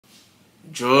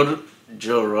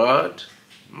Jerrod,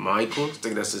 Michael, I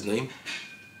think that's his name,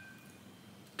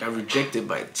 got rejected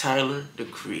by Tyler, the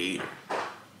Creator.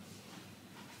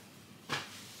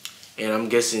 And I'm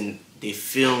guessing they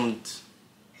filmed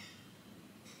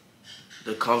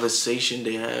the conversation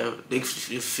they have. They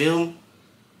film.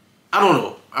 I don't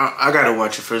know. I gotta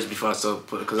watch it first before I start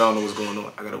putting it, because I don't know what's going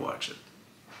on. I gotta watch it.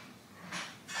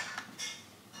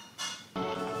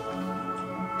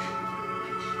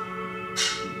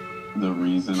 The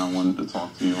reason I wanted to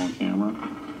talk to you on camera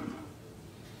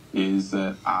is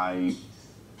that I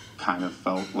kind of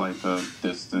felt like a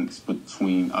distance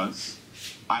between us.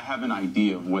 I have an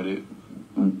idea of what it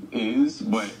is,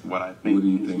 but what I think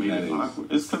made it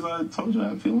awkward is because I told you I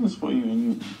had feelings for you,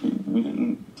 and we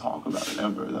didn't talk about it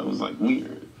ever. That was like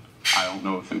weird. I don't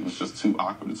know if it was just too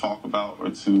awkward to talk about or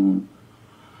too.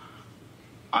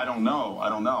 I don't know.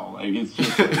 Like, it's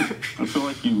just like, I feel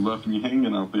like you left me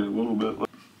hanging out there a little bit. Like,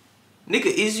 Nigga,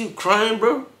 is you crying,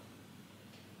 bro?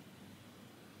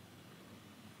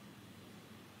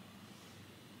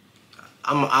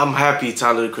 I'm happy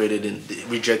Tyler the Creator didn't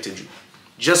rejected you.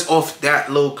 Just off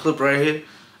that little clip right here,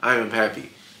 I am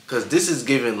happy. Cause this is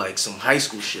giving like some high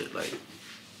school shit. Like,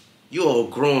 you're a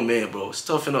grown man, bro.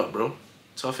 Toughen up, bro.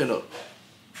 Toughen up.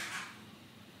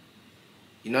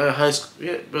 You're not in high school.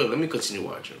 Yeah, bro, let me continue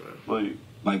watching, man.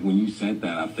 Like when you said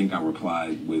that, I think I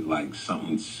replied with like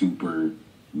something super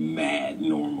mad,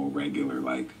 normal, regular,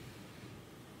 like.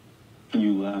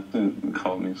 You laughed and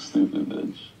called me a stupid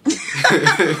bitch.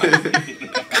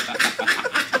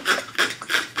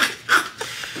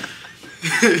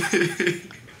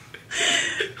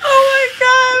 Oh my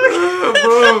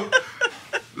god.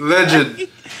 Bro. Legend. Look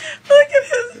at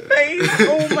his face.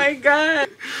 Oh my god.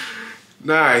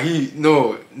 Nah,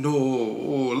 no.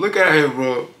 Oh, look at him,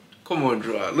 bro. Come on,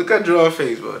 Jerrod. Look at Jerrod's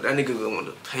face, bro. That nigga going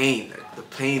the pain. The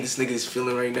pain this nigga is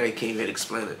feeling right now, he can't even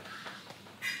explain it.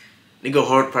 Nigga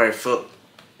heart probably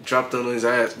dropped on his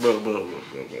ass. Bro.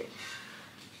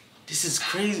 This is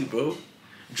crazy, bro.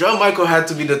 Carmichael had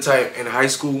to be the type in high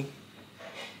school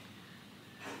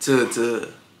to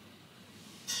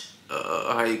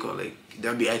how you call it?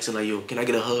 That'd be acting like, yo, can I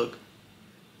get a hug?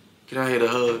 Can I get a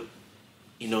hug?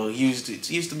 You know, he used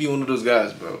to be one of those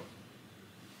guys, bro.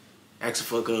 Asking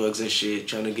for hugs and shit,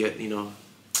 trying to get, you know,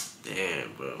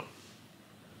 damn, bro.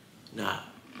 Nah,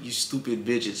 you stupid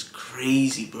bitch is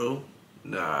crazy, bro.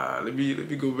 Nah, let me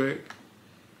go back.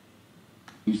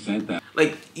 You said that.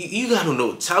 Like, you gotta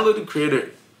know, Tyler the Creator.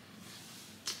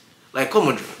 Like, come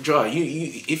on, Jerrod.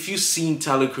 If you seen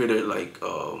Tyler the Creator like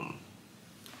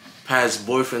past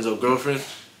boyfriends or girlfriends,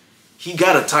 he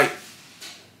got a type.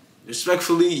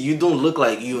 Respectfully, you don't look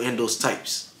like you in those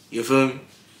types. You feel me?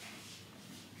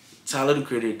 Tyler the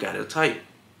Creator got a type.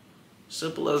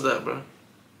 Simple as that, bro.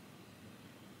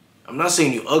 I'm not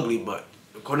saying you're ugly, but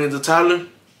according to Tyler,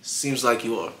 seems like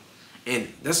you are.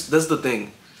 And that's the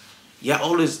thing. Yeah,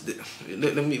 always.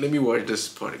 Let me watch this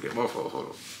part again. My fault. Hold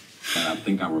on. And I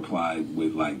think I replied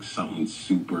with like something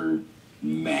super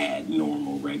mad,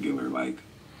 normal, regular, like.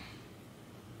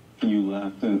 You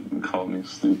laughed and called me a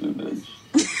stupid bitch.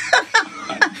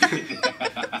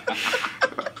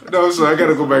 No, so I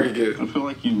gotta go back again. I feel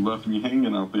like you left me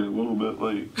hanging out there a little bit.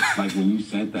 Like when you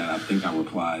said that, I think I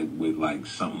replied with like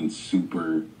something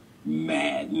super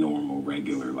mad, normal,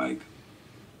 regular, like.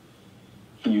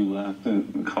 You laughed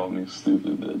and called me a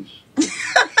stupid bitch.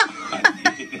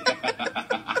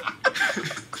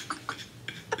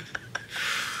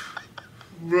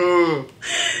 Bro.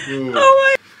 Oh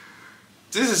my.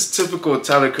 This is typical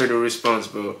Tyler Creator response,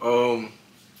 bro.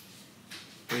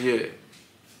 But yeah.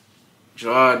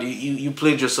 Jerrod, you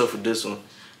played yourself with this one.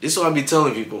 This is what I be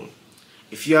telling people.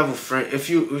 If you have a friend, if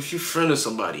you friend with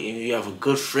somebody and you have a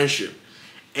good friendship,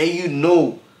 and you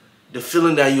know the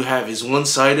feeling that you have is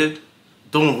one-sided,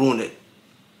 don't ruin it.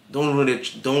 Don't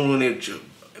ruin it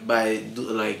by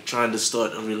like trying to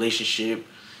start a relationship.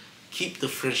 Keep the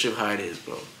friendship how it is,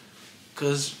 bro.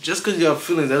 Cause just cause you have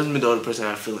feelings, that doesn't mean the other person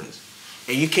have feelings.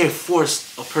 And you can't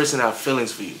force a person to have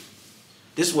feelings for you.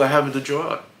 This is what happened to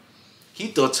Jerrod. He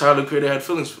thought Tyler the Creator had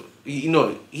feelings for him. You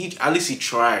know, at least he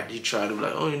tried. He tried to be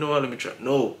like, oh, you know what, let me try.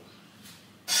 No.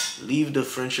 Leave the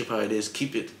friendship how it is.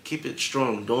 Keep it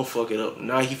strong. Don't fuck it up.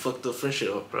 Now he fucked the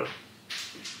friendship up, bro.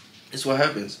 That's what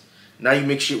happens. Now you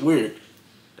make shit weird.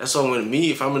 That's all with me.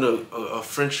 If I'm in a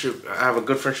friendship, I have a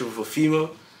good friendship with a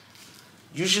female,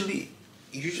 usually,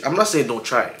 I'm not saying don't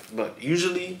try it, but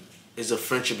usually it's a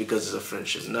friendship because it's a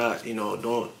friendship. Not, you know,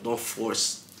 don't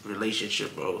force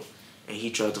relationship, bro. And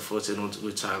he tried to force it on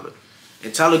with Tyler.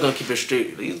 And Tyler gonna keep it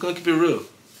straight. He's gonna keep it real.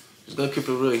 He's gonna keep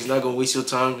it real. He's not gonna waste your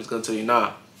time. He's gonna tell you,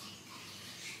 nah.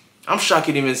 I'm shocked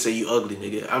he didn't even say you ugly,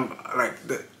 nigga. I'm like,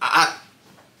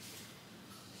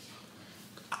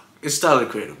 it's Tyler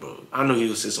the Creator, bro. I know he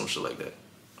would say some shit like that.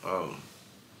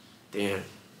 Damn,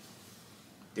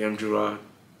 Jerrod.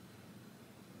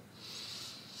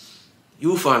 You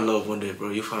will find love one day, bro.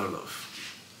 You'll find love.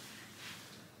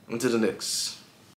 On to the next.